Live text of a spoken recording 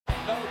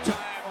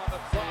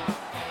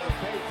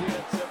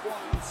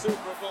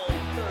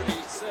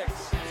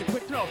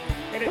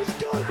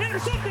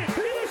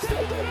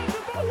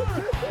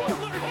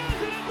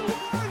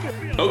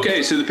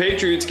Okay, so the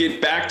Patriots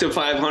get back to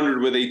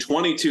 500 with a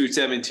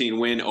 22-17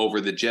 win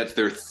over the Jets.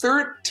 Their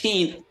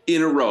 13th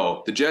in a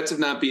row. The Jets have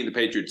not beaten the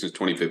Patriots since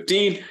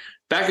 2015.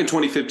 Back in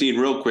 2015,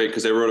 real quick,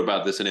 because I wrote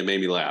about this and it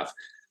made me laugh.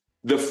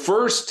 The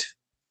first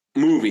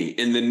movie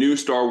in the new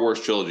Star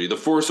Wars trilogy, The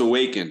Force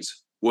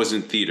Awakens, was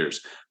in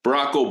theaters.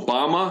 Barack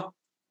Obama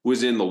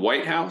was in the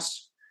White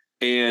House,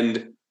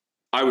 and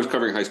I was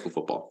covering high school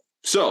football.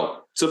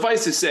 So,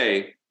 suffice to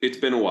say, it's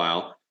been a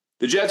while.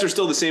 The Jets are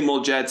still the same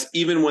old Jets,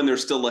 even when they're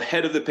still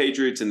ahead of the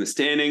Patriots in the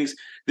standings.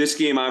 This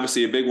game,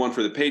 obviously, a big one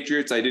for the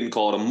Patriots. I didn't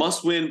call it a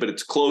must-win, but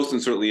it's close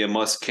and certainly a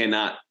must.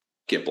 Cannot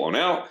get blown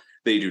out.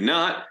 They do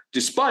not,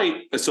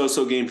 despite a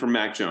so-so game from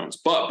Mac Jones.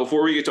 But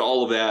before we get to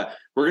all of that,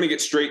 we're going to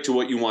get straight to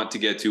what you want to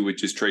get to,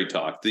 which is trade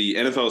talk. The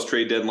NFL's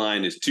trade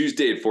deadline is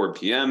Tuesday at 4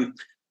 p.m.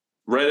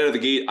 Right out of the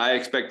gate, I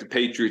expect the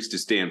Patriots to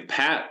stand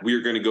pat. We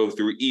are going to go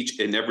through each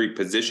and every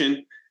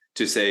position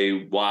to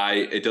say why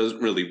it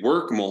doesn't really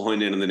work. And we'll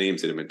hone in on the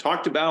names that have been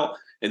talked about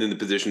and then the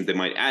positions they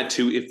might add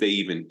to if they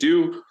even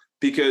do.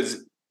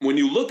 Because when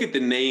you look at the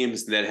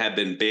names that have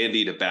been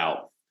bandied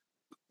about,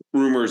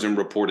 rumors and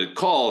reported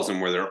calls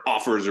and where there are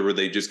offers or where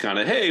they just kind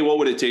of, hey, what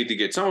would it take to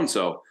get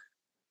so-and-so?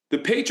 The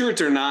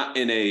Patriots are not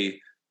in a,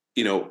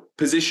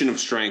 position of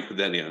strength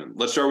with any of them.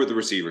 Let's start with the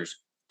receivers.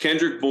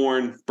 Kendrick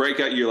Bourne,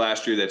 breakout year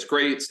last year. That's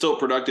great. Still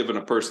productive on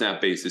a per snap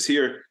basis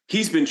here.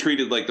 He's been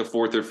treated like the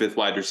fourth or fifth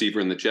wide receiver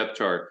in the depth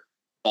chart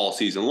all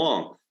season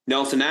long.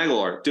 Nelson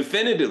Aguilar,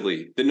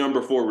 definitively the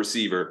number 4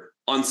 receiver.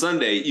 On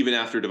Sunday, even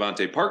after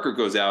Devontae Parker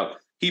goes out,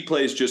 he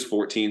plays just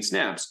 14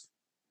 snaps.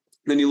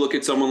 Then you look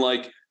at someone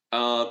like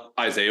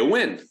Isaiah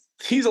Wynn.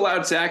 He's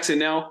allowed sacks in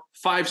now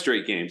 5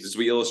 straight games, as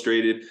we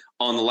illustrated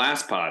on the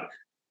last pod.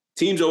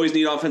 Teams always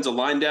need offensive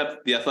line depth.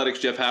 The Athletics'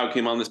 Jeff Howe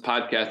came on this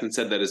podcast and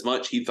said that as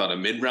much. He thought a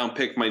mid-round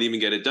pick might even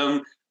get it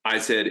done. I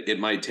said it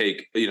might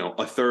take,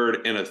 a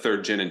third and a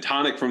third gin and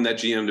tonic from that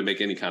GM to make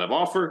any kind of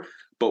offer,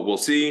 but we'll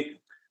see.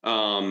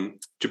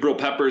 Jabril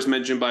Peppers,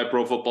 mentioned by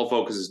Pro Football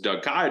Focus's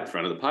Doug Kyde,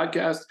 friend of the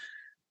podcast.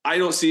 I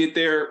don't see it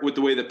there with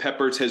the way that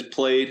Peppers has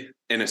played,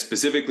 and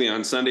specifically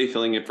on Sunday,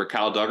 filling in for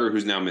Kyle Duggar,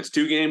 who's now missed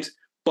 2 games.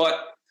 But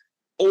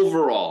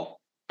overall,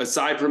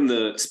 aside from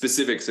the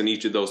specifics in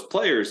each of those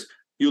players,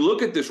 you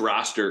look at this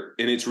roster,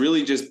 and it's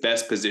really just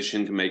best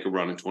positioned to make a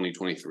run in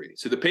 2023.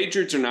 So the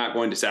Patriots are not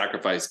going to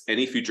sacrifice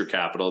any future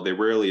capital. They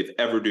rarely, if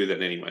ever, do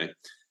that anyway.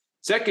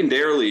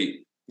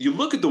 Secondarily, you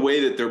look at the way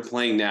that they're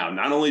playing now,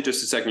 not only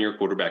just a second-year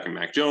quarterback in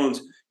Mac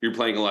Jones, you're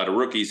playing a lot of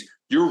rookies.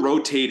 You're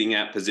rotating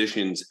at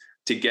positions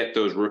to get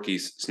those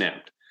rookies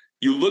snapped.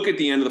 You look at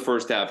the end of the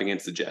first half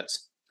against the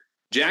Jets.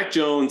 Jack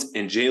Jones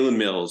and Jalen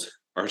Mills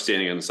are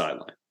standing on the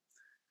sideline.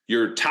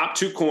 Your top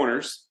 2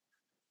 corners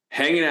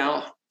hanging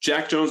out.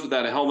 Jack Jones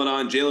without a helmet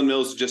on, Jalen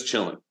Mills is just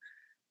chilling.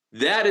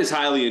 That is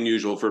highly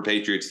unusual for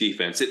Patriots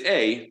defense that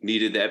A,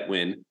 needed that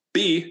win,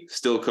 B,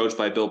 still coached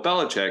by Bill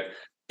Belichick,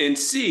 and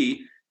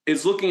C,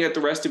 is looking at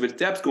the rest of its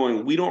depth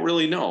going, we don't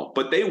really know.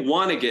 But they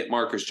want to get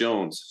Marcus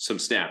Jones some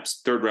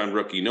snaps, 3rd-round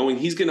rookie, knowing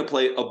he's going to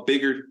play a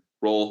bigger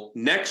role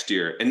next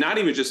year, and not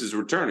even just as a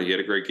returner. He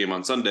had a great game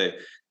on Sunday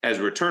as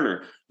a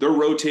returner. They're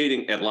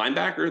rotating at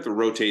linebacker. They're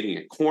rotating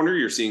at corner.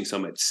 You're seeing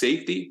some at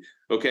safety.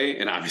 Okay,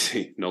 and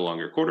obviously no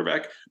longer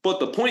quarterback. But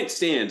the point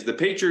stands, the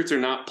Patriots are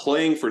not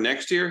playing for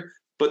next year,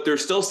 but they're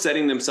still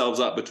setting themselves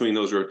up between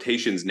those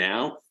rotations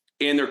now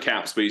and their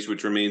cap space,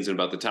 which remains in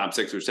about the top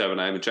 6 or 7,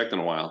 I haven't checked in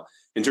a while,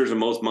 in terms of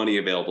most money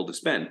available to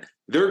spend.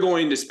 They're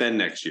going to spend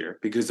next year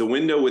because the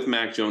window with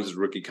Mac Jones'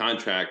 rookie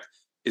contract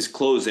is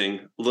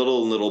closing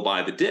little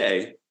by the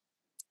day.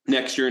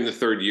 Next year in the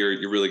 3rd year,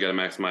 you really got to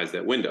maximize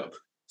that window.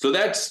 So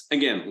that's,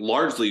 again,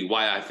 largely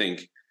why I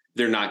think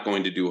they're not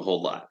going to do a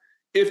whole lot.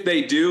 If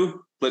they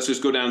do, let's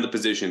just go down to the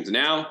positions.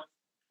 Now,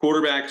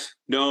 quarterbacks,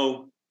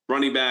 no.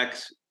 Running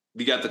backs,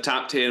 we got the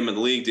top 10 in the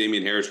league,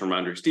 Damian Harris from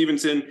Ramondre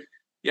Stevenson.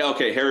 Yeah,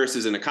 okay, Harris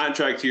is in a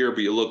contract here, but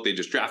you look, they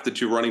just drafted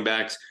 2 running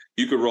backs.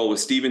 You could roll with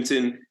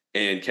Stevenson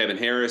and Kevin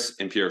Harris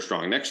and Pierre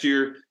Strong next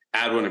year.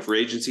 Add one in free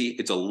agency.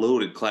 It's a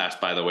loaded class,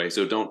 by the way,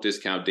 so don't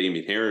discount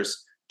Damian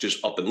Harris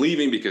just up and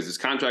leaving because his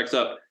contract's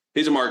up.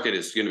 His market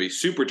is going to be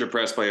super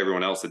depressed by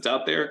everyone else that's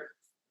out there.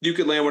 You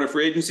could land one in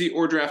free agency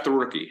or draft a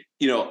rookie.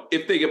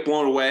 If they get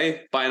blown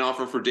away by an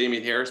offer for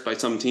Damian Harris by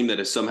some team that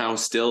is somehow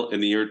still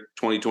in the year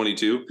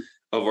 2022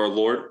 of our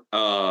Lord,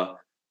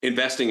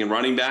 investing in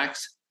running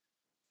backs,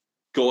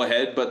 go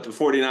ahead. But the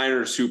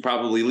 49ers, who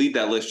probably lead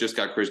that list, just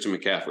got Christian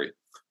McCaffrey.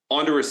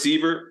 On to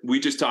receiver, we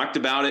just talked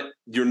about it.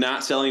 You're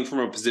not selling from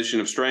a position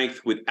of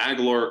strength with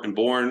Aguilar and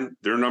Bourne.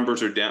 Their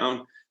numbers are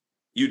down.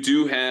 You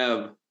do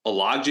have a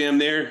logjam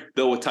there,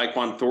 though, with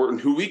Tyquan Thornton,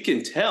 who we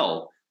can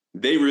tell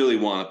they really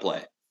want to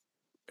play.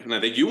 And I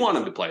think you want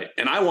him to play,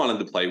 and I want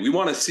him to play. We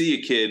want to see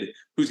a kid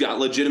who's got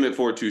legitimate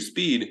 4.2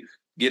 speed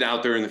get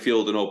out there in the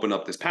field and open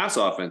up this pass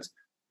offense.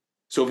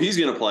 So if he's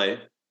going to play,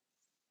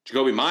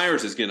 Jacoby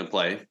Myers is going to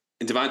play,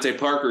 and Devontae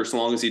Parker, so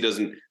long as he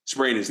doesn't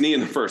sprain his knee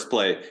in the first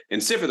play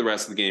and sit for the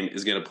rest of the game,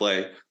 is going to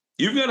play.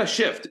 you've got to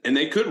shift, and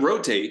they could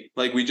rotate,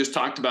 like we just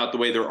talked about, the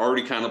way they're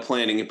already kind of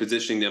planning and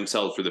positioning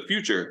themselves for the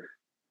future.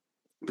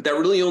 But that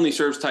really only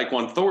serves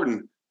Tyquan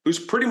Thornton, who's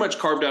pretty much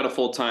carved out a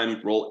full-time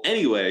role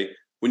anyway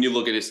when you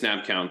look at his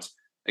snap counts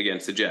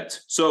against the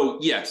Jets. So,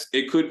 yes,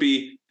 it could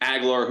be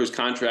Aguilar, whose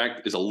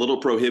contract is a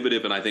little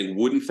prohibitive and I think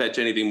wouldn't fetch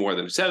anything more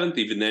than a seventh.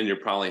 Even then, you're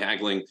probably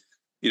haggling,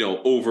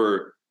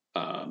 over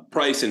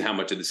price and how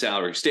much of the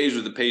salary stays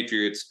with the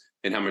Patriots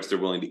and how much they're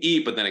willing to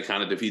eat. But then it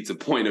kind of defeats the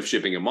point of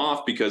shipping him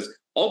off because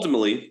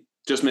ultimately,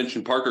 just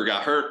mentioned Parker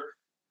got hurt.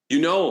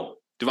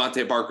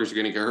 Devontae Parker's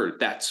going to get hurt.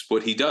 That's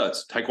what he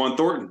does. Tyquan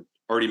Thornton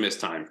already missed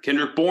time.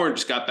 Kendrick Bourne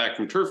just got back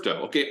from turf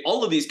toe. Okay,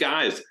 all of these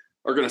guys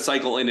are going to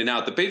cycle in and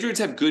out. The Patriots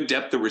have good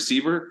depth at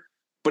receiver,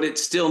 but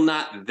it's still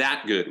not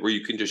that good where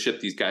you can just ship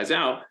these guys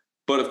out.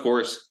 But of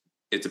course,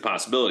 it's a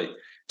possibility.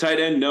 Tight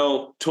end,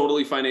 no,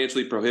 totally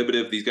financially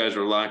prohibitive. These guys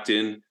are locked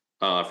in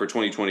for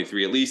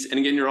 2023 at least. And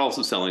again, you're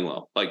also selling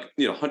low.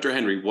 Hunter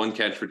Henry, 1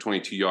 catch for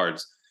 22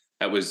 yards.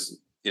 That was,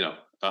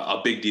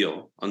 a big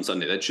deal on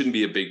Sunday. That shouldn't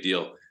be a big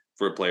deal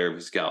for a player of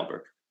his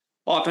caliber.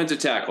 Offensive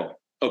tackle.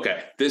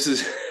 Okay, this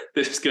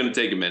is going to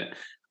take a minute.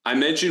 I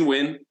mentioned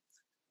Wynn,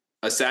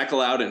 a sack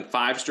allowed in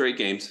 5 straight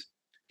games.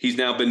 He's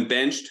now been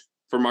benched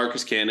for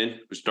Marcus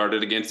Cannon, who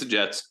started against the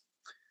Jets.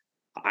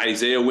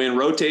 Isaiah Wynn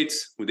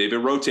rotates. They've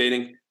been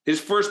rotating. His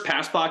first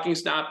pass blocking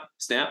snap,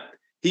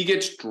 he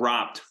gets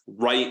dropped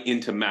right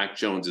into Mac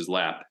Jones's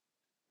lap.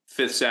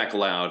 5th sack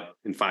allowed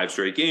in 5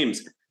 straight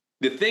games.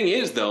 The thing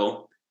is,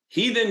 though,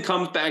 he then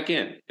comes back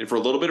in, and for a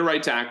little bit of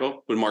right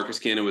tackle when Marcus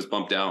Cannon was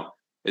bumped out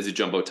as a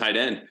jumbo tight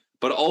end,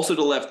 but also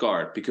to left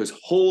guard because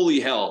holy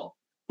hell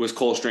was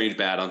Cole Strange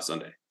bad on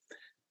Sunday.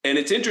 And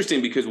it's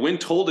interesting because Wynn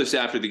told us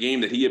after the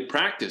game that he had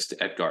practiced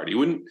at guard. He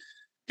wouldn't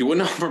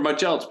offer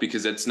much else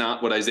because that's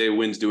not what Isaiah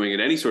Wynn's doing in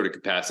any sort of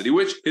capacity,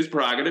 which is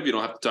prerogative. You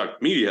don't have to talk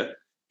to media.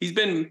 He's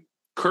been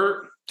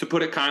curt, to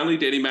put it kindly,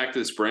 dating back to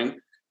the spring.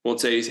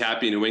 Won't say he's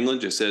happy in New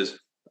England, just says,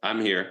 I'm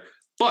here.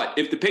 But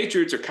if the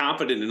Patriots are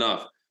confident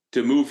enough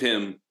to move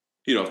him,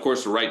 of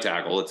course, to right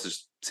tackle, let's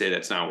just say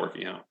that's not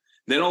working out.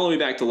 Then all the way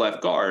back to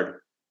left guard,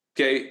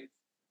 okay,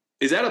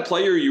 is that a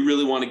player you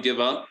really want to give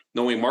up,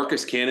 knowing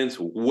Marcus Cannon's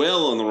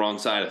well on the wrong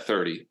side of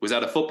 30, was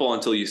out of football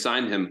until you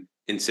signed him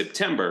in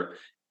September,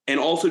 and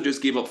also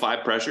just gave up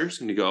 5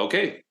 pressures, and you go,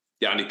 okay,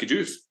 Yanni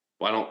Kajus,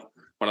 why don't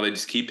they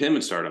just keep him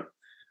and start him?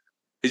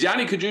 Has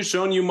Yanni Kajus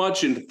shown you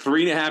much in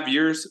 3.5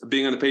 years of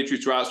being on the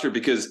Patriots roster?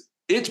 Because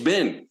it's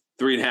been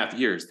 3.5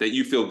 years that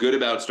you feel good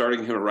about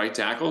starting him at right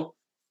tackle.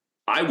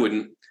 I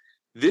wouldn't.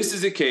 This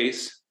is a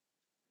case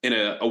in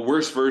a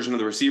worse version of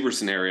the receiver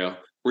scenario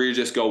where you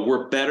just go,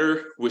 we're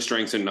better with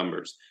strengths and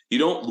numbers. You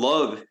don't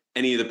love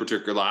any of the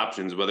particular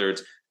options, whether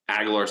it's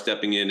Aguilar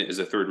stepping in as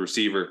a third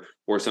receiver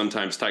or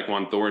sometimes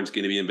Tyquan Thornton's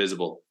going to be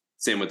invisible.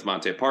 Same with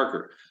Devontae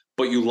Parker.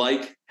 But you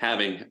like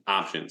having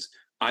options.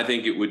 I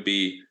think it would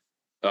be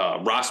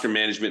roster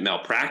management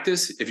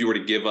malpractice if you were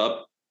to give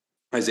up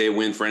Isaiah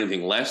Wynn for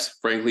anything less,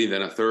 frankly,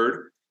 than a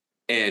third,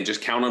 and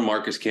just count on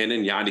Marcus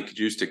Cannon, Yanni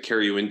Kajus to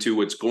carry you into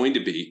what's going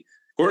to be,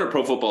 according to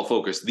Pro Football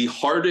Focus, the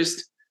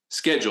hardest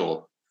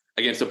schedule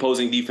against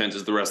opposing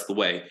defenses the rest of the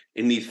way,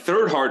 and the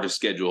 3rd hardest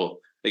schedule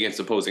against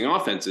opposing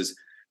offenses.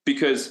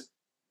 Because,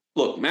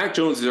 look, Mac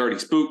Jones is already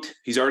spooked.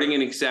 He's already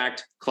getting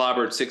sacked,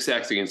 clobbered, 6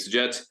 sacks against the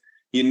Jets.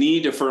 You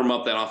need to firm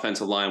up that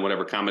offensive line,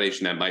 whatever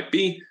combination that might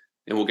be,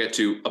 and we'll get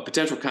to a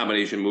potential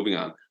combination moving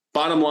on.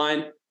 Bottom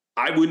line,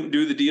 I wouldn't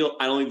do the deal.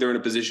 I don't think they're in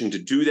a position to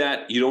do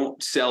that. You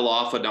don't sell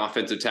off an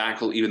offensive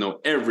tackle, even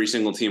though every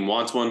single team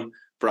wants one,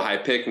 for a high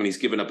pick when he's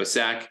given up a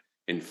sack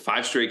in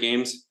 5 straight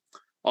games.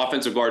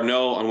 Offensive guard,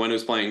 no. On when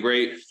who's playing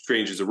great.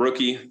 Strange is a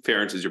rookie.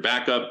 Ferentz is your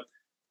backup.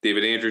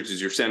 David Andrews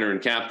is your center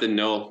and captain.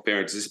 No.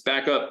 Ferentz is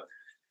backup.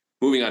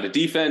 Moving on to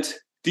defense.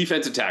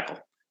 Defensive tackle.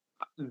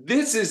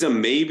 This is a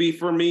maybe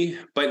for me,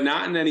 but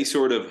not in any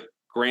sort of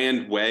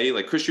grand way.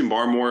 Like Christian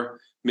Barmore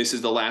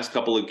misses the last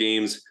couple of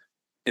games,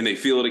 and they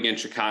feel it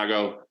against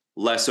Chicago,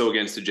 less so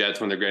against the Jets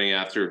when they're getting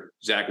after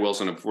Zach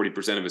Wilson at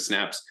 40% of his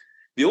snaps.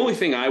 The only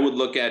thing I would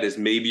look at is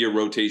maybe a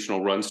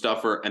rotational run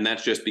stuffer, and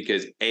that's just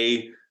because,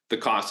 A, the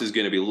cost is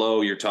going to be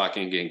low. You're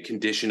talking, again,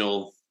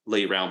 conditional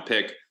late-round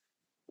pick.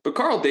 But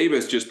Carl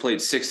Davis just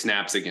played 6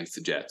 snaps against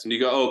the Jets. And you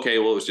go, okay,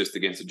 well, it was just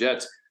against the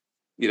Jets.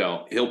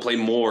 He'll play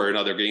more in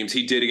other games.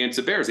 He did against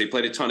the Bears. They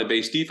played a ton of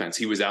base defense.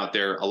 He was out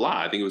there a lot.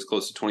 I think it was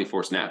close to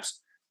 24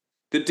 snaps.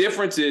 The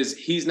difference is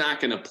he's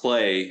not going to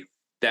play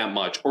that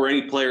much, or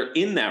any player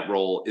in that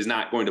role is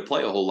not going to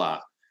play a whole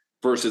lot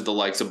versus the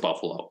likes of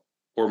Buffalo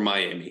or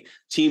Miami.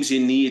 Teams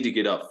you need to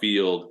get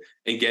upfield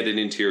and get an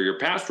interior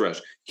pass rush.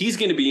 He's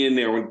going to be in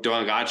there when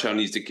Don Gottschall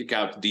needs to kick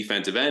out the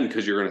defensive end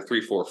because you're in a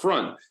 3-4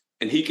 front,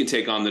 and he can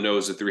take on the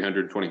nose of a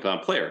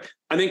 320-pound player.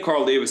 I think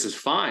Carl Davis is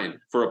fine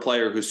for a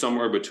player who's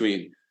somewhere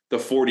between the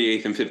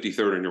 48th and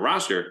 53rd on your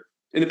roster.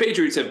 And the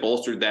Patriots have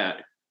bolstered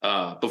that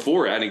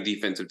before adding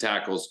defensive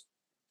tackles.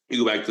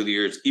 You go back to the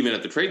years, even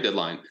at the trade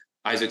deadline,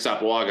 Isaac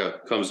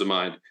Sapuaga comes to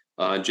mind.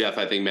 Jeff,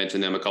 I think,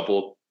 mentioned them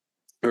about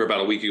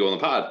a week ago on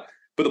the pod.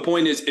 But the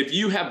point is, if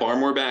you have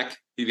Barmore back,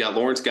 you've got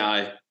Lawrence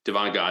Guy,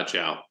 Devon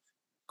Gottschall,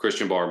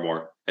 Christian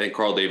Barmore. I think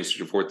Carl Davis is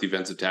your fourth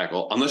defensive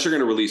tackle. Unless you're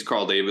going to release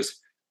Carl Davis,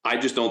 I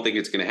just don't think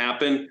it's going to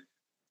happen.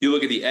 You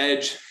look at the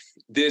edge,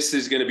 this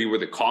is going to be where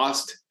the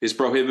cost is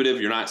prohibitive.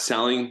 You're not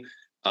selling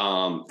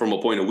from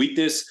a point of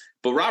weakness.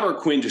 But Robert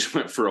Quinn just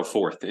went for a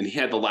fourth, and he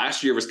had the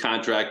last year of his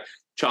contract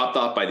chopped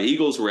off by the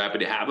Eagles. We're happy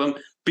to have him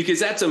because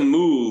that's a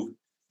move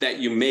that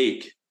you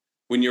make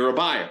when you're a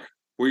buyer,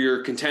 where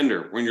you're a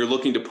contender, when you're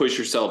looking to push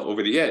yourself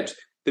over the edge.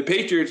 The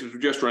Patriots have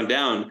just run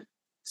down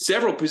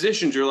several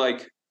positions. You're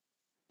like,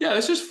 yeah,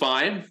 this is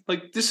fine.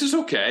 Like, this is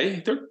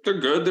okay. They're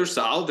good. They're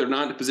solid. They're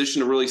not in a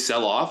position to really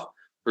sell off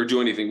or do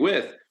anything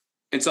with.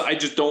 And so I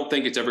just don't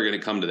think it's ever going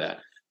to come to that.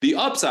 The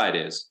upside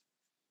is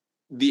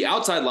the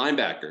outside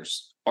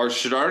linebackers are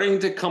starting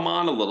to come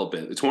on a little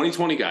bit. The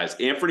 2020 guys,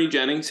 Anthony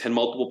Jennings had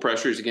multiple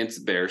pressures against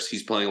the Bears.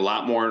 He's playing a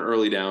lot more in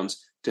early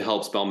downs to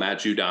help spell Matt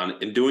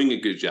Judon and doing a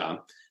good job.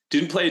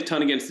 Didn't play a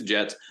ton against the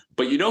Jets,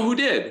 but you know who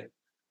did?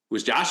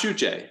 Was Josh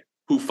Uche,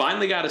 who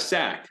finally got a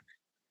sack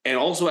and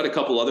also had a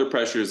couple other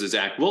pressures as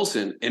Zach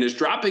Wilson and is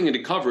dropping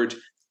into coverage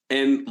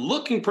and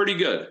looking pretty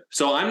good.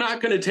 So I'm not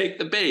going to take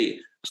the bait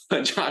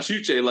on Josh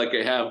Uche like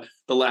I have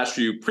the last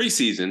few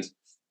preseasons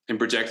and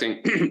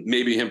projecting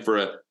maybe him for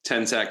a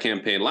 10-sack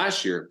campaign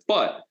last year.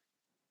 But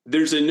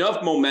there's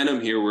enough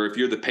momentum here where if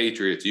you're the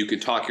Patriots, you can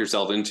talk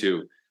yourself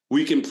into,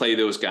 we can play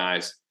those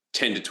guys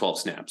 10 to 12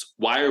 snaps.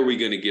 Why are we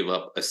going to give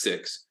up a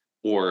 6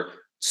 or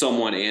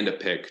someone and a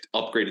pick to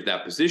upgrade at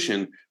that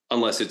position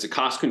unless it's a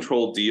cost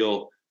control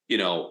deal,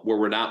 where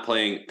we're not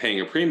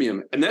paying a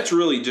premium? And that's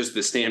really just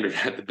the standard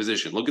at the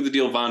position. Look at the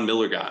deal Von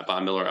Miller got.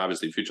 Von Miller,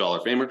 obviously future Hall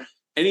of Famer.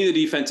 Any of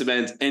the defensive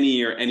ends, any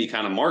year, any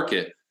kind of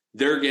market,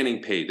 they're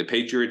getting paid. The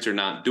Patriots are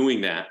not doing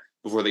that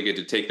before they get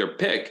to take their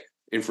pick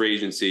in free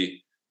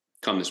agency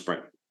come the spring.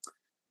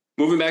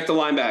 Moving back to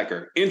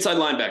linebacker, inside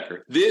linebacker.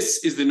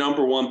 This is the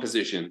number one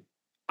position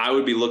I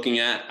would be looking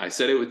at. I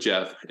said it with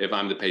Jeff if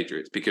I'm the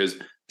Patriots, because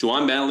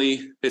Juwan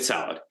Bentley, it's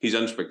solid. He's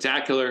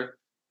unspectacular.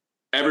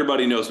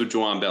 Everybody knows what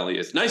Juwan Bentley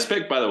is. Nice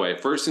pick, by the way.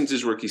 First since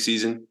his rookie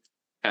season.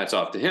 Hats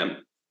off to him.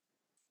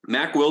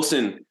 Mack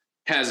Wilson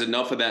has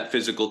enough of that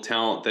physical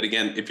talent that,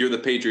 again, if you're the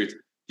Patriots,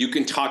 you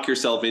can talk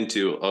yourself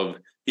into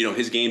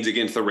his games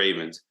against the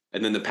Ravens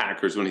and then the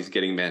Packers when he's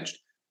getting benched.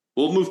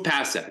 We'll move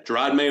past that.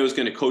 Gerard Mayo is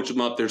going to coach him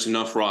up. There's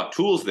enough raw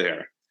tools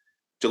there.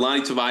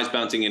 Jelani Tavai's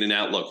bouncing in and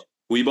out. Look,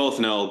 we both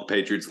know the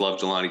Patriots love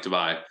Jelani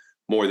Tavai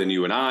more than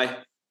you and I.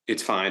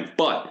 It's fine.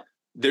 But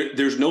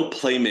there's no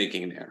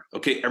playmaking there.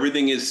 Okay,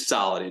 everything is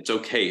solid. It's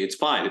okay. It's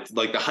fine. It's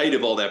like the height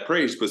of all that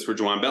praise was for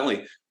Juwan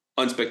Bentley.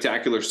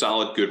 Unspectacular,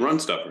 solid, good run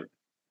stuffer.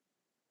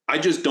 I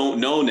just don't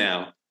know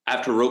now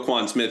after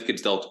Roquan Smith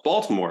gets dealt to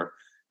Baltimore.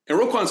 And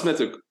Roquan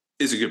Smith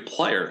is a good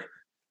player.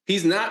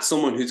 He's not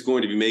someone who's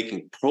going to be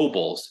making Pro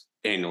Bowls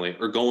annually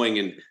or going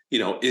and,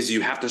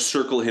 you have to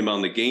circle him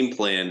on the game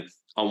plan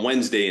on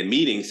Wednesday in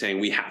meetings saying,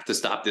 we have to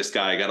stop this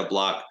guy. I got to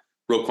block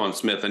Roquan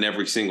Smith on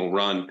every single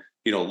run,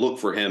 look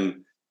for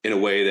him in a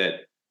way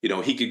that,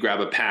 he could grab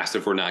a pass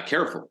if we're not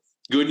careful.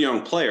 Good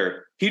young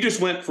player. He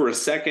just went for a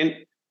second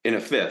and a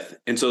fifth.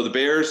 And so the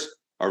Bears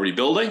are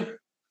rebuilding.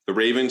 The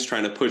Ravens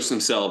trying to push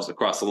themselves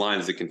across the line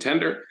as a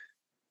contender.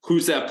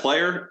 Who's that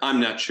player? I'm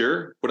not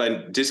sure. Would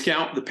I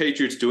discount the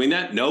Patriots doing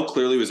that? No,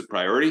 clearly it was a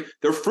priority.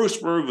 Their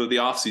first move of the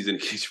offseason, in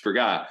case you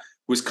forgot,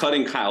 was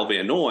cutting Kyle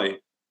Van Noy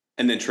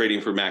and then trading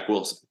for Mack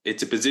Wilson.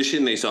 It's a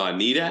position they saw a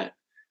need at.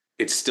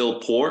 It's still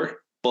poor,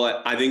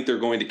 but I think they're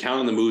going to count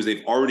on the moves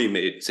they've already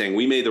made, saying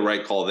we made the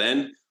right call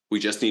then. We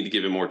just need to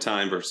give him more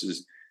time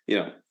versus,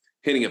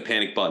 hitting a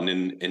panic button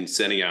and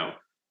sending out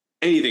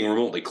anything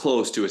remotely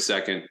close to a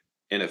second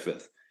and a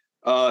fifth.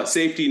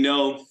 Safety,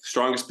 no.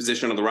 Strongest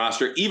position on the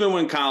roster. Even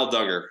when Kyle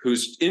Duggar,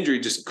 whose injury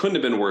just couldn't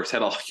have been worse,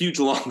 had a huge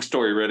long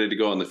story ready to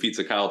go on the feet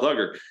of Kyle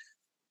Duggar,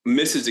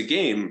 misses a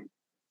game.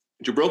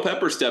 Jabril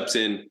Pepper steps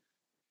in,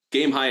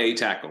 game high 8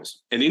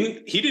 tackles. And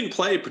he didn't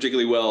play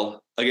particularly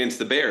well against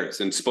the Bears.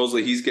 And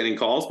supposedly he's getting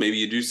calls. Maybe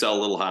you do sell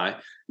a little high.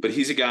 But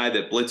he's a guy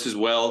that blitzes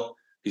well.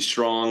 He's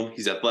strong.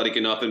 He's athletic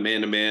enough in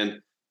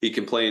man-to-man. He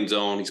can play in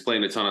zone. He's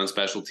playing a ton on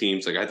special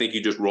teams. I think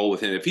you just roll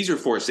with him. If he's your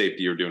fourth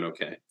safety, you're doing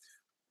okay.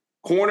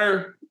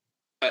 Corner,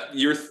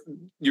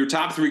 your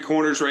top 3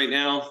 corners right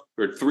now,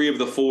 or 3 of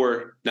the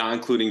 4, not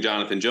including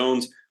Jonathan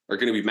Jones, are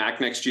going to be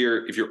back next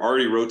year. If you're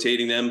already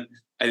rotating them,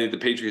 I think the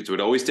Patriots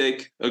would always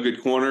take a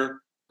good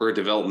corner or a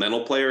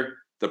developmental player.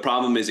 The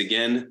problem is,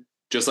 again,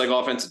 just like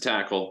offensive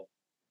tackle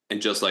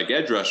and just like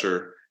edge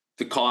rusher,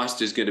 the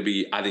cost is going to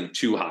be, I think,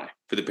 too high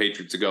for the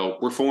Patriots to go,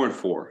 we're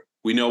 4-4.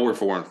 We know we're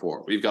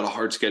 4-4. We've got a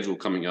hard schedule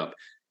coming up.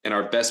 And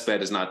our best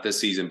bet is not this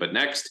season, but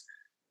next.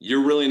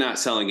 You're really not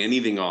selling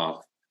anything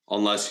off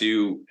unless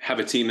you have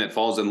a team that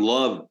falls in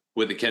love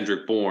with a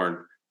Kendrick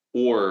Bourne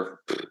or,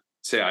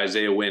 say,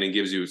 Isaiah Wynn and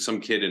gives you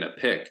some kid in a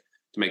pick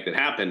to make that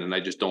happen. And I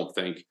just don't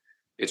think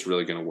it's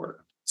really going to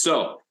work.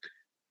 So,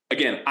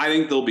 again, I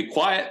think they'll be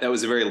quiet. That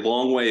was a very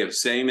long way of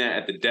saying that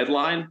at the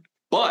deadline.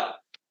 But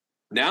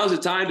now's the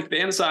time to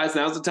fantasize.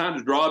 Now's the time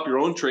to draw up your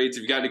own trades.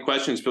 If you got any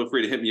questions, feel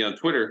free to hit me on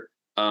Twitter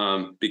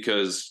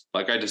because,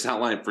 like I just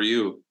outlined for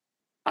you,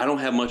 I don't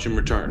have much in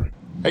return.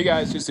 Hey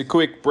guys, just a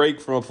quick break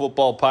from a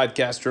football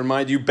podcast to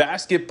remind you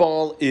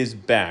basketball is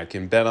back,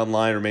 and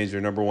BetOnline remains your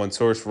number one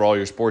source for all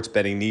your sports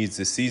betting needs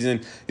this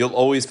season. You'll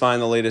always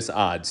find the latest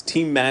odds,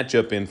 team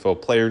matchup info,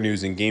 player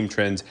news, and game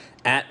trends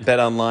at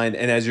BetOnline.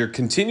 And as your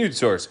continued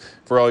source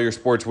for all your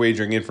sports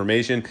wagering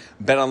information,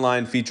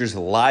 BetOnline features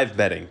live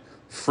betting,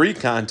 free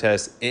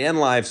contests, and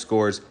live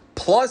scores,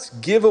 plus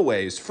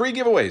giveaways, free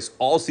giveaways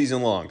all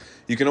season long.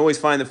 You can always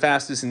find the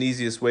fastest and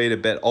easiest way to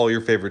bet all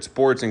your favorite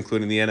sports,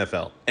 including the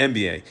NFL,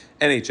 NBA,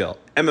 NHL,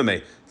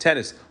 MMA,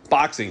 tennis,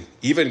 boxing,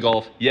 even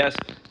golf. Yes,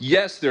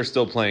 they're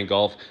still playing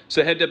golf.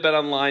 So head to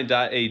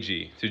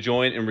betonline.ag to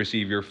join and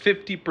receive your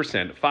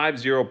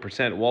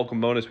 50% welcome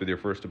bonus with your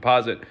first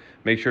deposit.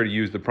 Make sure to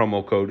use the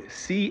promo code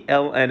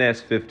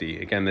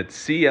CLNS50. Again, that's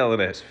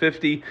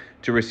CLNS50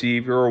 to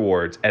receive your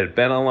rewards at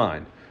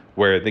BetOnline,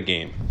 where the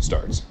game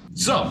starts.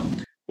 So,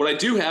 what I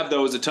do have,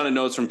 though, is a ton of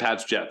notes from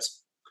Pat's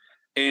Jets.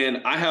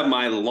 And I have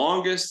my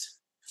longest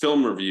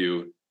film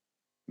review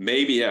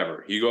maybe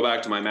ever. You go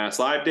back to my Mass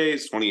Live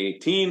days,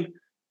 2018,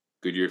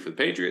 good year for the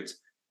Patriots.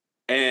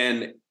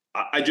 And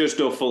I just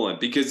dove full in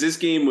because this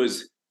game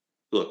was,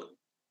 look,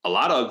 a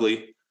lot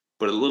ugly,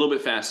 but a little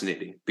bit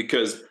fascinating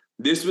because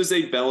this was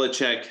a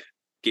Belichick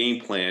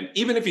game plan,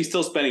 even if he's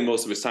still spending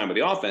most of his time with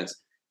the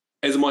offense,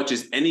 as much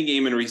as any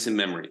game in recent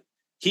memory.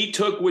 He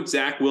took what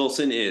Zach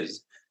Wilson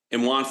is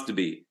and wants to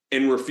be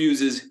and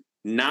refuses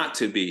not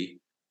to be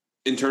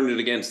and turned it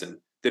against him.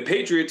 The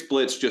Patriots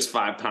blitzed just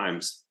 5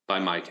 times by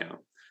my count.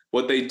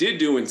 What they did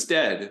do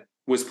instead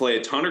was play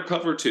a ton of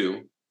cover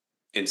 2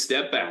 and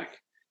step back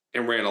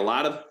and ran a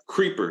lot of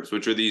creepers,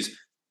 which are these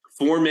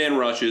 4-man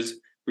rushes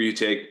where you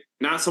take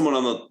not someone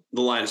on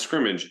the line of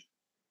scrimmage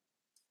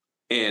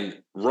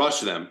and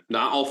rush them,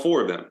 not all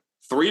 4 of them.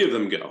 3 of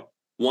them go.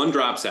 1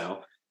 drops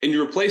out, and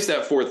you replace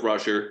that 4th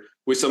rusher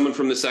with someone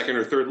from the 2nd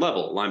or 3rd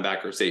level,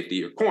 linebacker,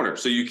 safety, or corner.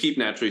 So you keep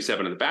naturally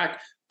 7 in the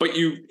back, but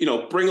you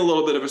bring a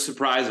little bit of a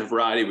surprise and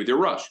variety with your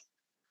rush.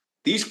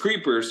 These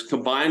creepers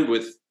combined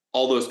with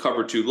all those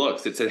cover 2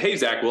 looks that said, hey,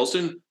 Zach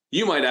Wilson,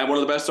 you might have one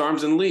of the best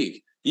arms in the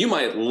league. You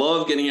might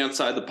love getting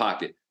outside the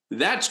pocket.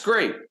 That's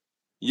great.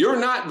 You're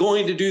not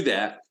going to do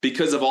that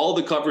because of all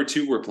the cover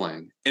 2 we're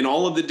playing and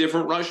all of the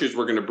different rushes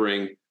we're going to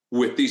bring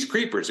with these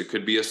creepers. It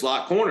could be a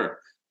slot corner.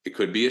 It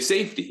could be a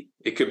safety.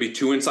 It could be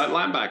 2 inside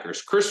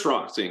linebackers,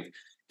 crisscrossing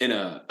in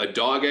a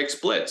dog X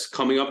blitz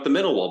coming up the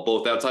middle while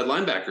both outside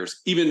linebackers,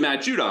 even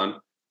Matt Judon,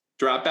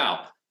 drop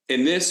out.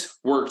 And this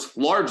worked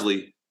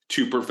largely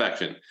to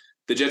perfection.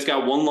 The Jets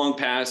got 1 long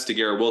pass to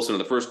Garrett Wilson in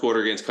the first quarter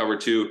against cover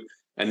 2,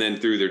 and then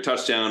threw their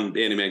touchdown,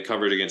 man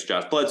coverage against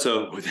Josh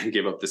Bledsoe, who then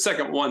gave up the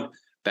second one.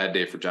 Bad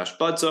day for Josh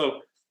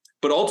Bledsoe.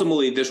 But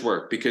ultimately, this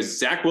worked because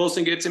Zach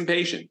Wilson gets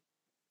impatient.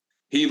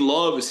 He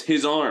loves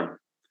his arm.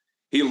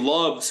 He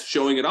loves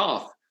showing it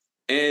off.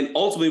 And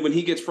ultimately, when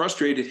he gets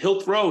frustrated,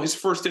 he'll throw his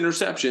first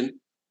interception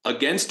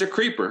against a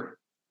creeper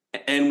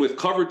and with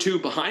cover 2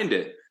 behind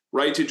it,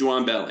 right to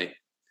Juwan Bentley.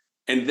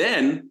 And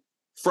then,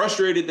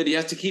 frustrated that he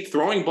has to keep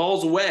throwing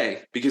balls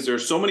away because there are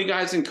so many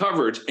guys in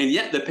coverage, and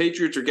yet the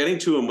Patriots are getting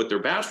to him with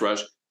their pass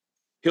rush,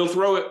 he'll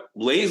throw it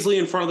lazily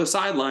in front of the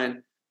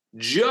sideline,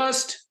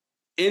 just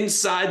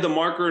inside the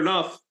marker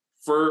enough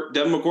for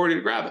Devin McCourty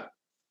to grab it.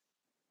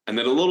 And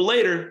then a little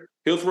later,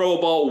 he'll throw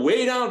a ball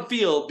way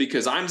downfield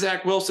because I'm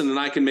Zach Wilson and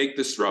I can make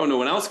this throw. No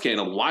one else can.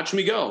 He'll watch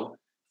me go.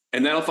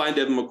 And that'll find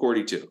Devin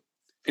McCourty too.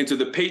 And so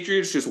the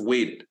Patriots just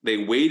waited.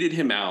 They waited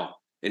him out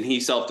and he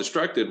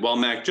self-destructed while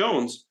Mac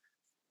Jones,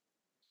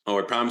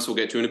 I promise we'll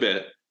get to in a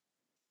bit,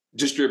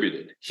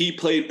 distributed. He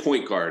played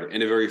point guard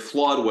in a very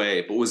flawed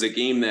way, but was a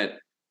game that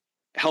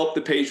helped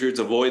the Patriots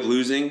avoid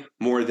losing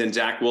more than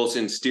Zach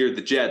Wilson steered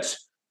the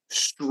Jets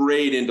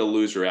straight into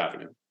loser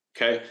avenue.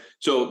 Okay,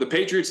 so the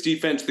Patriots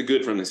defense, the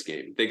good from this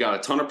game. They got a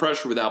ton of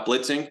pressure without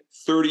blitzing,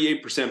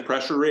 38%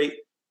 pressure rate,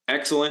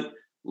 excellent.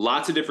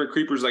 Lots of different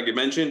creepers, like you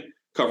mentioned,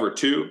 cover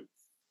 2.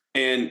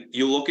 And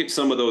you look at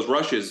some of those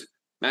rushes,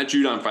 Matt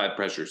Judon 5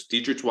 pressures,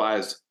 Dietrich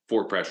Wise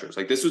 4 pressures.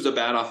 Like this was a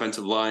bad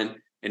offensive line,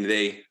 and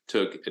they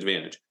took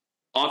advantage.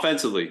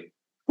 Offensively,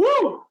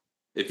 woo!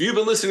 If you've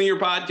been listening to your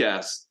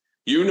podcast,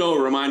 you know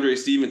Ramondre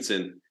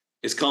Stevenson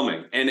is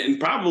coming and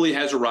probably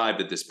has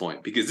arrived at this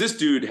point because this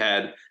dude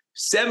had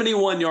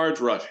 71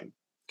 yards rushing,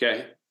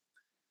 okay?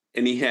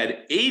 And he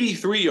had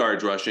 83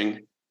 yards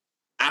rushing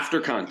after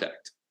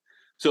contact.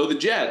 So the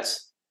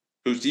Jets,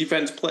 whose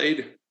defense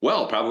played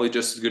well, probably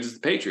just as good as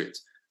the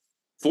Patriots,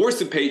 forced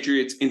the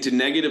Patriots into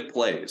negative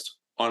plays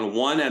on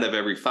 1 out of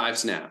every 5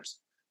 snaps.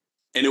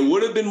 And it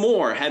would have been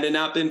more had it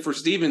not been for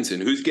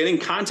Stevenson, who's getting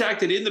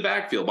contacted in the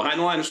backfield behind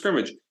the line of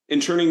scrimmage and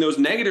turning those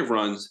negative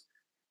runs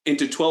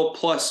into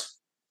 12-plus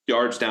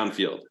yards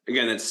downfield.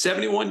 Again, that's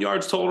 71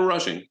 yards total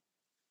rushing.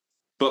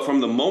 But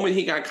from the moment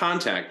he got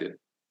contacted,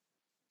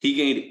 he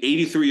gained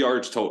 83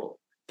 yards total.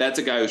 That's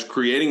a guy who's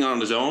creating on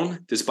his own,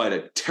 despite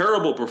a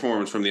terrible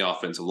performance from the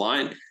offensive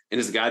line, and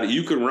is a guy that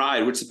you can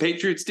ride, which the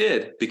Patriots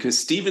did, because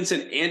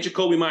Stevenson and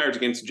Jacoby Myers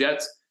against the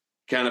Jets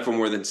counted for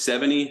more than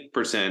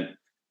 70%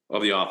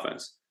 of the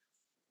offense.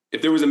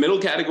 If there was a middle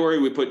category,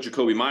 we put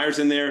Jacoby Myers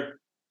in there.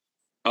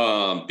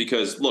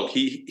 Because look,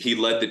 he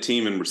led the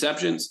team in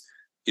receptions.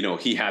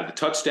 He had the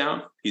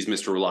touchdown. He's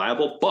Mr.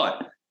 Reliable,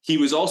 but he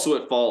was also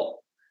at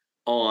fault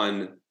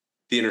on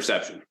the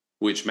interception,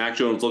 which Mac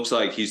Jones looks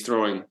like he's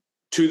throwing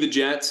to the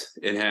Jets.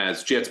 It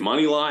has Jets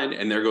money line,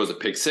 and there goes a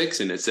pick six,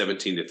 and it's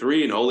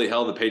 17-3. And holy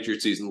hell, the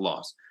Patriots season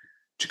lost.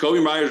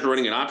 Jacoby Myers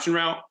running an option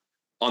route.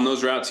 On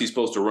those routes, he's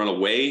supposed to run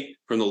away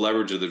from the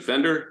leverage of the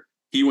defender.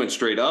 He went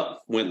straight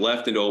up, went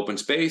left into open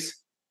space,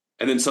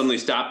 and then suddenly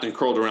stopped and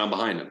curled around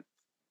behind him.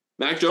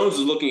 Mac Jones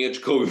is looking at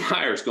Jacoby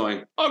Myers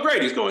going, oh,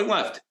 great, he's going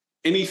left.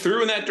 And he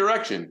threw in that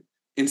direction.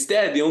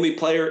 Instead, the only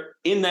player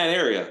in that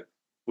area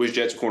was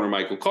Jets corner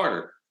Michael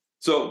Carter.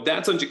 So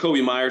that's on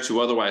Jacoby Myers,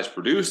 who otherwise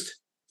produced.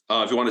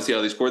 If you want to see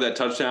how they scored that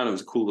touchdown, it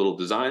was a cool little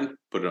design.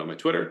 Put it on my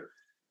Twitter.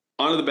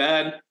 On to the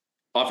bad,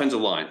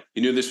 offensive line.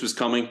 You knew this was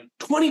coming.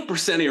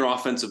 20% of your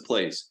offensive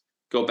plays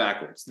go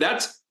backwards.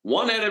 That's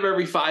 1 out of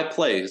every 5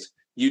 plays.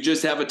 You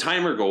just have a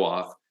timer go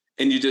off,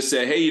 and you just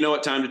say, hey, you know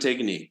what, time to take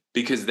a knee.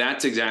 Because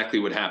that's exactly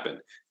what happened.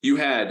 You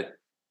had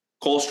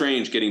Cole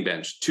Strange getting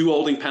benched, 2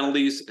 holding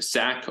penalties, a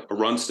sack, a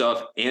run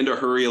stuff, and a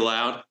hurry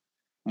allowed.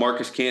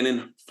 Marcus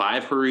Cannon,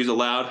 5 hurries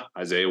allowed.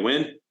 Isaiah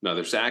Wynn,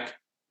 another sack.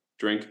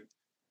 Drink.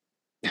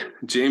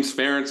 James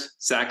Ferentz,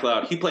 sack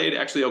allowed. He played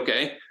actually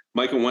okay.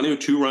 Michael Wenu,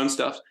 2 run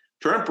stuffs.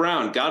 Trent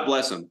Brown, God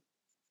bless him,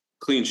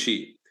 clean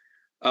sheet.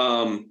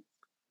 The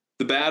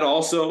bad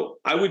also,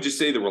 I would just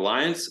say the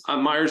reliance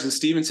on Myers and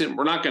Stevenson.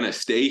 We're not going to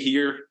stay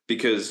here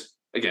because,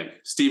 again,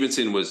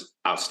 Stevenson was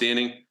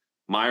outstanding.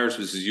 Myers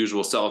was his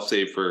usual self,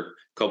 save for a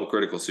couple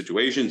critical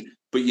situations.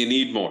 But you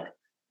need more.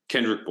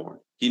 Kendrick Bourne.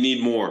 You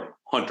need more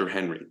Hunter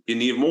Henry. You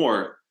need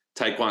more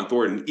Tyquan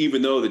Thornton.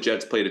 Even though the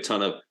Jets played a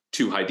ton of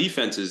 2 high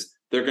defenses,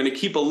 they're going to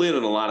keep a lid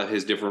on a lot of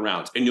his different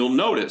routes. And you'll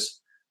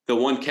notice the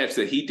one catch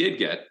that he did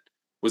get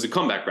was a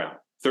comeback route.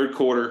 3rd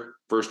quarter,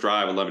 first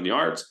drive, 11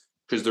 yards,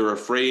 because they're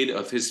afraid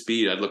of his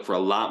speed. I'd look for a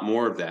lot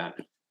more of that,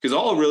 because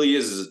all it really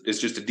is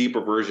just a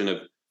deeper version of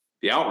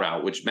the out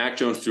route, which Mac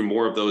Jones threw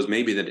more of those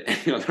maybe than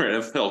any other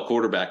NFL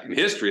quarterback in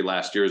history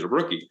last year as a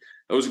rookie.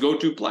 It was a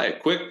go-to play.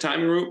 Quick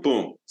timing route,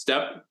 boom,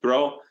 step,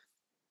 throw,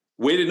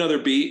 wait another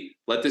beat,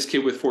 let this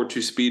kid with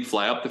 4.2 speed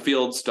fly up the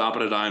field, stop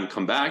at a dime,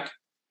 come back.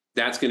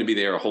 That's going to be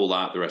there a whole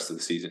lot the rest of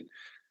the season.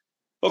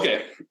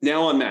 Okay,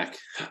 now on Mac.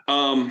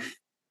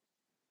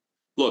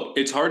 Look,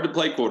 it's hard to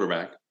play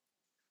quarterback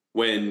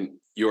when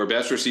your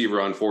best receiver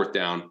on 4th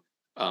down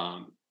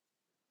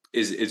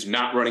is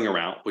not running a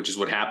route, which is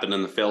what happened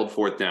on the failed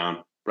 4th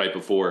down right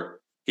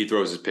before he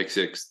throws his pick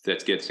six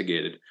that gets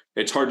negated.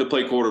 It's hard to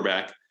play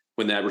quarterback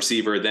when that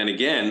receiver then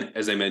again,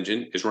 as I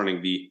mentioned, is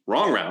running the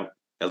wrong route.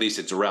 At least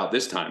it's a route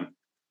this time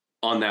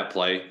on that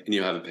play, and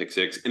you have a pick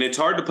six. And it's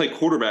hard to play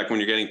quarterback when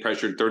you're getting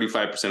pressured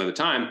 35% of the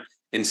time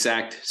and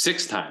sacked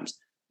 6 times.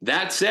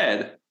 That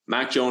said,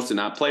 Mac Jones did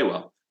not play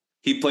well.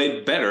 He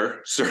played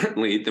better,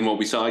 certainly, than what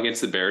we saw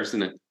against the Bears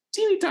in a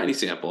teeny tiny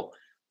sample.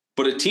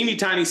 But a teeny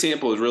tiny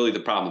sample is really the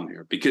problem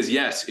here, because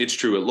yes, it's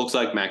true. It looks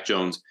like Mac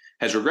Jones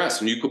has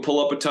regressed, and you could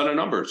pull up a ton of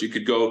numbers. You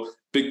could go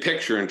big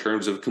picture in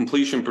terms of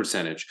completion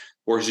percentage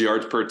or his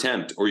yards per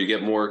attempt, or you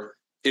get more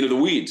into the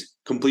weeds,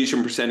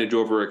 completion percentage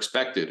over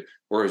expected,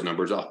 or his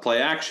numbers off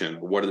play action,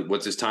 or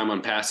what's his time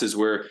on passes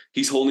where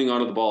he's holding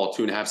onto the ball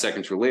 2.5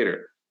 seconds or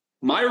later.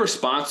 My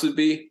response would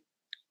be,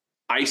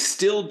 I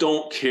still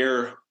don't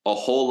care a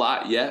whole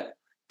lot yet,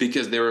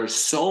 because there is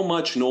so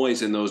much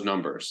noise in those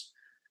numbers,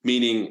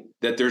 meaning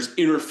that there's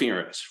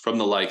interference from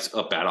the likes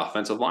of bad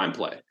offensive line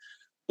play,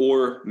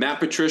 or Matt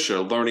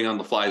Patricia learning on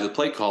the fly as a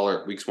play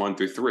caller weeks 1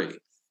 through 3,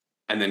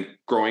 and then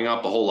growing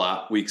up a whole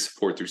lot weeks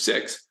 4 through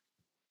 6,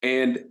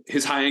 and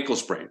his high ankle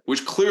sprain,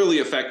 which clearly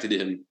affected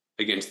him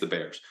against the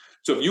Bears.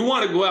 So if you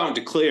want to go out and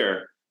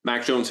declare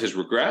Mac Jones has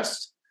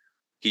regressed,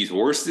 he's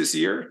worse this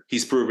year,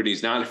 he's proven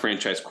he's not a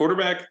franchise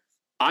quarterback,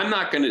 I'm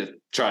not going to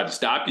try to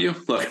stop you.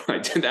 Look, if I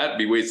did that, I'd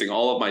be wasting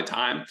all of my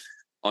time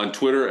on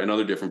Twitter and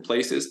other different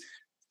places.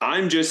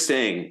 I'm just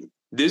saying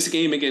this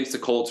game against the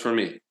Colts for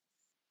me,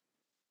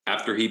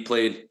 after he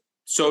played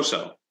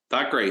so-so,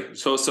 not great,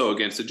 so-so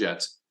against the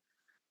Jets,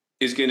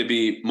 is going to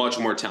be much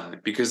more telling,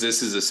 because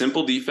this is a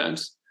simple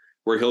defense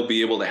where he'll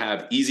be able to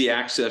have easy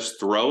access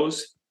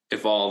throws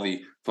if all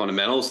the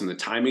fundamentals and the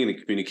timing and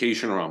the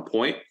communication are on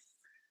point.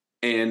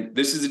 And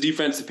this is a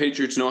defense the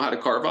Patriots know how to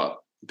carve up,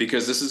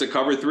 because this is a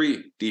cover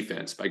 3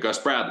 defense by Gus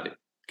Bradley.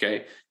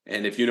 Okay.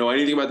 And if you know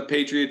anything about the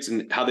Patriots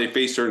and how they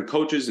face certain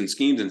coaches and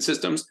schemes and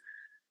systems,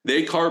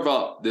 they carve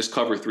up this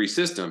cover 3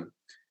 system.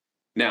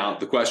 Now,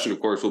 the question, of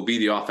course, will be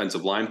the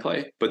offensive line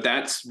play, but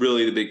that's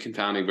really the big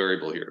confounding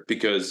variable here,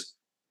 because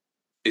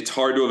it's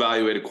hard to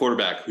evaluate a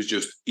quarterback who's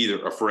just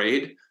either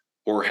afraid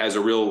or has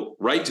a real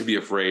right to be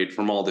afraid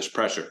from all this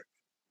pressure.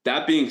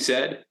 That being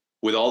said,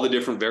 with all the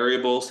different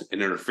variables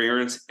and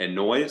interference and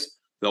noise,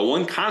 the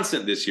one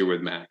constant this year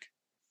with Mac,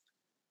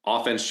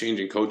 offense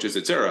changing coaches,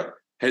 etc.,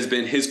 has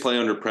been his play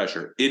under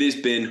pressure. It has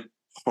been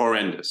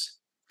horrendous.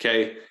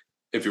 Okay.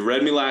 If you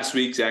read me last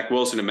week, Zach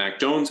Wilson and Mac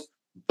Jones,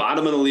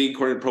 bottom of the league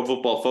according to Pro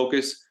Football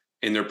Focus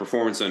in their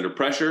performance under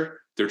pressure.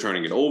 They're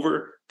turning it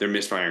over. They're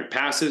misfiring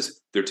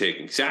passes. They're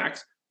taking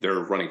sacks. They're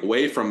running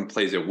away from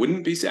plays that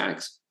wouldn't be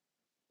sacks.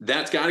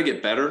 That's got to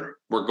get better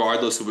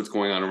regardless of what's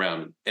going on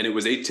around him. And it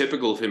was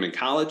atypical of him in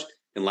college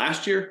and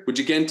last year, which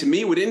again, to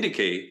me, would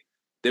indicate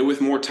that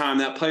with more time,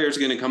 that player is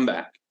going to come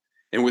back.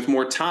 And with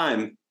more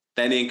time,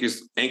 that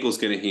ankle's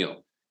going to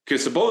heal.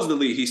 Because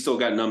supposedly he still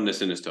got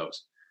numbness in his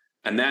toes.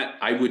 And that,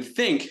 I would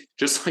think,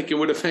 just like it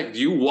would affect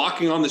you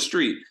walking on the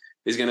street,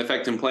 is going to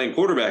affect him playing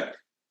quarterback.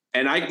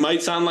 And I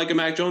might sound like a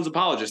Mac Jones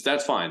apologist.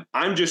 That's fine.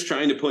 I'm just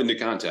trying to put into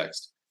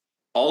context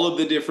all of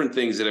the different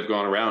things that have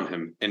gone around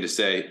him and to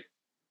say,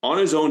 on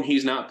his own,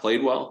 he's not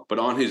played well, but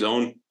on his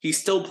own, he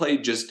still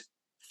played just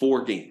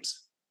 4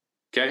 games.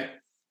 Okay?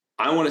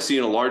 I want to see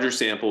in a larger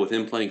sample with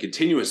him playing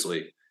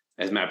continuously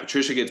as Matt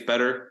Patricia gets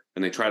better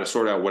and they try to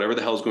sort out whatever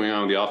the hell's going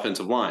on with the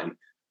offensive line.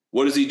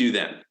 What does he do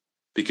then?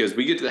 Because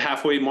we get to the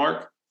halfway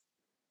mark,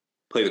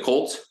 play the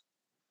Colts,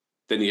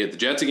 then you hit the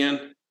Jets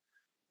again,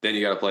 then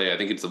you got to play, I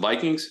think it's the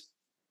Vikings.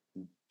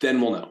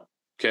 Then we'll know.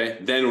 Okay?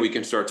 Then we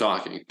can start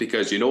talking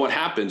because you know what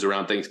happens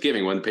around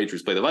Thanksgiving when the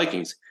Patriots play the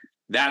Vikings.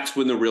 That's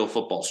when the real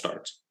football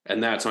starts.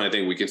 And that's when I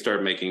think we can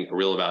start making a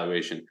real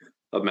evaluation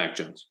of Mac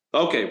Jones.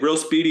 Okay, real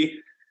speedy.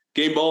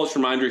 Game ball is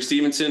from Andre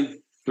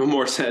Stevenson. No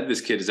more said.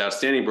 This kid is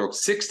outstanding. Broke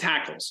 6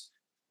 tackles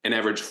and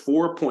averaged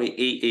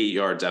 4.88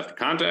 yards after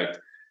contact.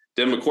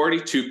 Devin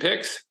McCourty, 2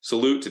 picks.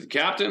 Salute to the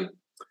captain.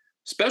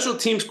 Special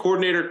teams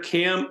coordinator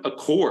Cam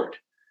Accord.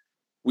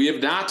 We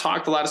have not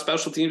talked a lot of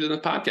special teams in this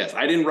podcast.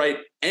 I didn't write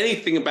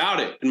anything about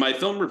it in my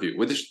film review,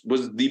 which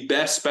was the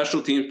best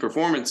special teams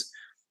performance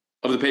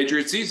of the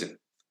Patriots season.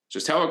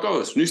 Just how it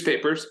goes.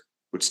 Newspapers,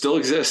 which still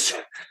exist,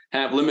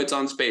 have limits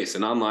on space,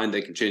 and online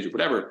they can change it,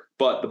 whatever.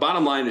 But the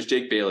bottom line is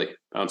Jake Bailey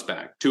bounced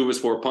back. 2 of his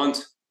 4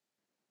 punts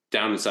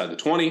down inside the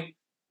 20.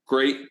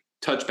 Great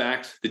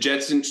touchbacks. The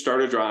Jets didn't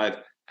start a drive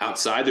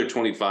outside their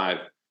 25,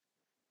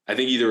 I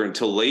think either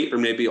until late or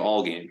maybe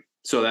all game.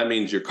 So that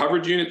means your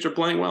coverage units are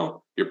playing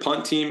well. Your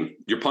punt team,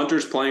 your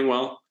punter's playing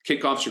well.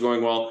 Kickoffs are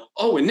going well.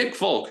 Oh, and Nick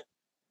Folk,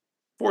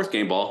 4th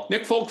game ball.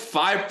 Nick Folk,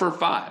 5 for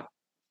 5.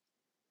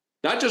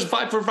 Not just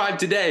 5 for 5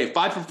 today,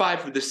 5 for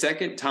 5 for the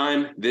second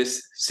time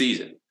this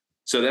season.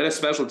 So that is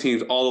special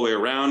teams all the way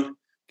around.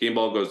 Game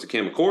ball goes to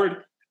Cam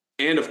Accord.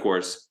 And, of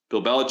course,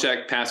 Bill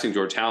Belichick passing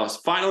George Halas.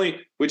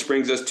 Finally, which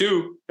brings us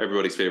to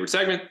everybody's favorite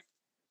segment,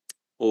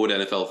 what would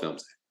NFL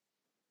Films say?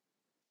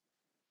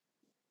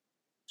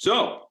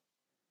 So,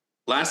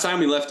 last time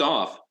we left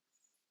off,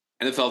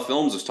 NFL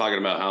Films was talking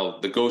about how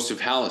the ghost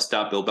of Halas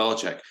stopped Bill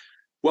Belichick.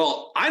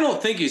 Well, I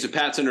don't think he's a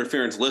Pat's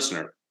interference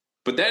listener.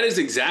 But that is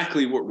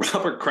exactly what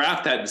Robert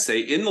Kraft had to say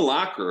in the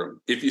locker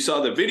room. If you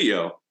saw the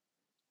video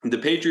the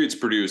Patriots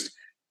produced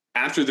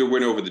after their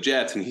win over the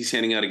Jets, and he's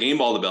handing out a game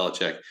ball to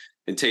Belichick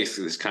and takes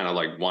this kind of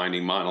like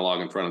whining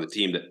monologue in front of the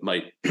team that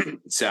might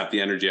sap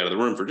the energy out of the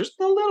room for just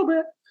a little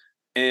bit.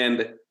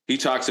 And he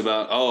talks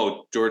about,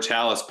 oh, George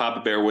Halas,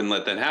 Papa Bear wouldn't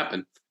let that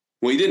happen.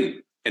 Well, he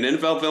didn't. And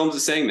NFL Films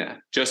is saying that,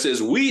 just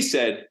as we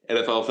said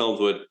NFL Films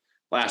would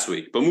last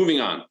week. But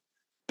moving on,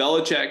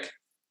 Belichick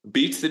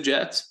beats the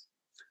Jets.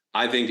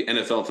 I think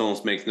NFL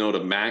Films makes note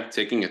of Mac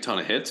taking a ton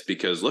of hits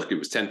because, look, it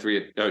was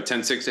 10-6 at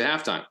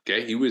halftime,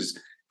 okay? He was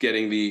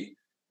getting the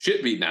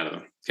shit beaten out of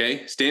him,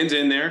 okay? Stands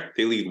in there.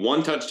 They lead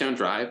 1 touchdown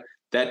drive.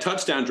 That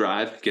touchdown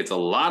drive gets a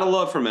lot of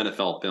love from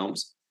NFL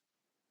Films.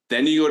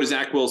 Then you go to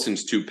Zach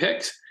Wilson's 2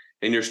 picks,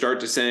 and you start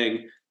to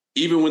saying,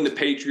 even when the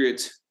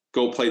Patriots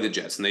go play the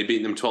Jets, and they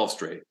beat them 12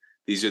 straight,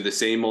 these are the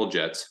same old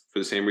Jets for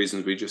the same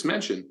reasons we just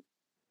mentioned.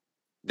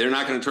 They're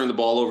not going to turn the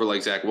ball over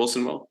like Zach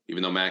Wilson will,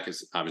 even though Mac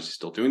is obviously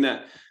still doing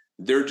that.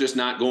 They're just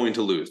not going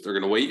to lose. They're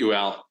going to wait you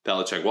out.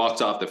 Belichick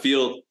walks off the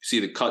field. You see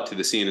the cut to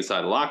the scene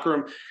inside the locker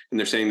room, and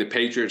they're saying the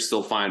Patriots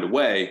still find a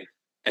way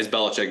as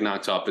Belichick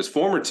knocks off his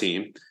former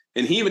team.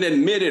 And he even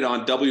admitted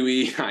on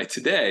WEI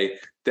today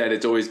that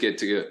it's always good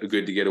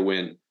to get a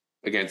win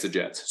against the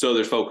Jets. So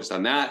they're focused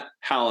on that,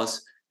 Halas,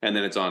 and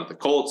then it's on to the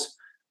Colts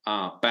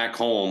back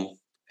home,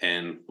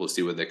 and we'll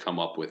see what they come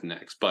up with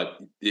next. But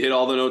you hit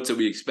all the notes that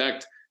we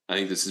expect. I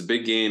think this is a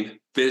big game,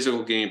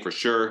 physical game for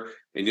sure.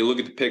 And you look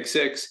at the pick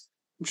 6,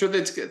 I'm sure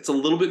it's a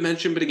little bit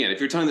mentioned, but again, if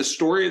you're telling the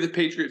story of the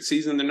Patriots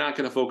season, they're not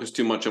going to focus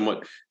too much on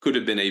what could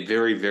have been a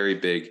very, very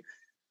big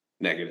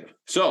negative.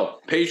 So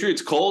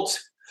Patriots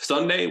Colts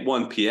Sunday,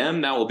 1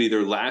 p.m. That will be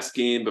their last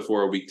game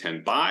before a Week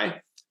 10 bye.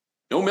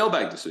 No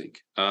mailbag this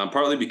week,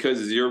 partly because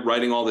as you're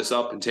writing all this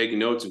up and taking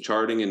notes and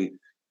charting and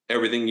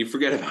everything, you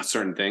forget about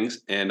certain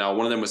things. And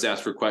one of them was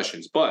asked for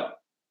questions. But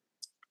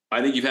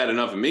I think you've had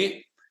enough of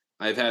me.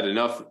 I've had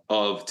enough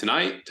of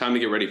tonight. Time to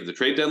get ready for the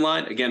trade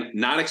deadline. Again,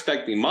 not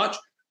expecting much.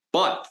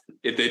 But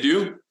if they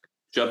do,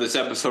 shove this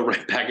episode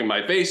right back in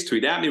my face,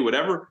 tweet at me,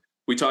 whatever.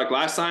 We talked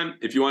last time.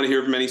 If you want to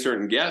hear from any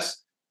certain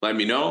guests, let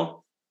me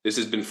know. This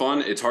has been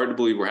fun. It's hard to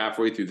believe we're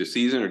halfway through the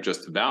season or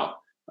just about.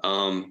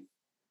 But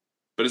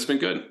it's been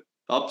good.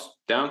 Ups,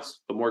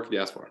 downs, but more could you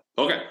ask for.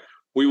 Okay.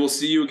 We will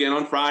see you again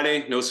on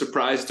Friday. No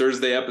surprise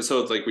Thursday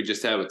episodes like we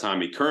just had with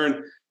Tommy Kern.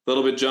 A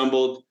little bit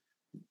jumbled.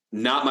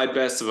 Not my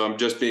best if I'm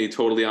just being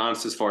totally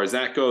honest as far as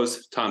that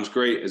goes. Tom's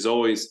great as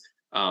always.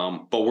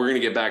 But we're going to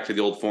get back to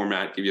the old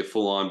format, give you a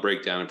full-on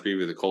breakdown and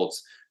preview of the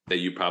Colts that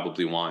you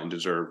probably want and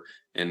deserve.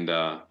 And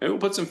maybe we'll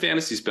put some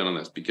fantasy spin on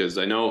this, because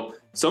I know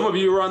some of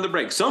you are on the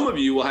break. Some of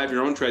you will have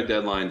your own trade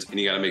deadlines, and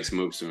you got to make some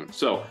moves soon.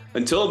 So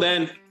until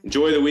then,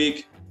 enjoy the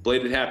week.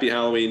 Belated happy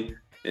Halloween.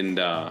 And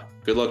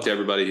good luck to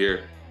everybody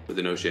here with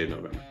the No Shave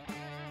November.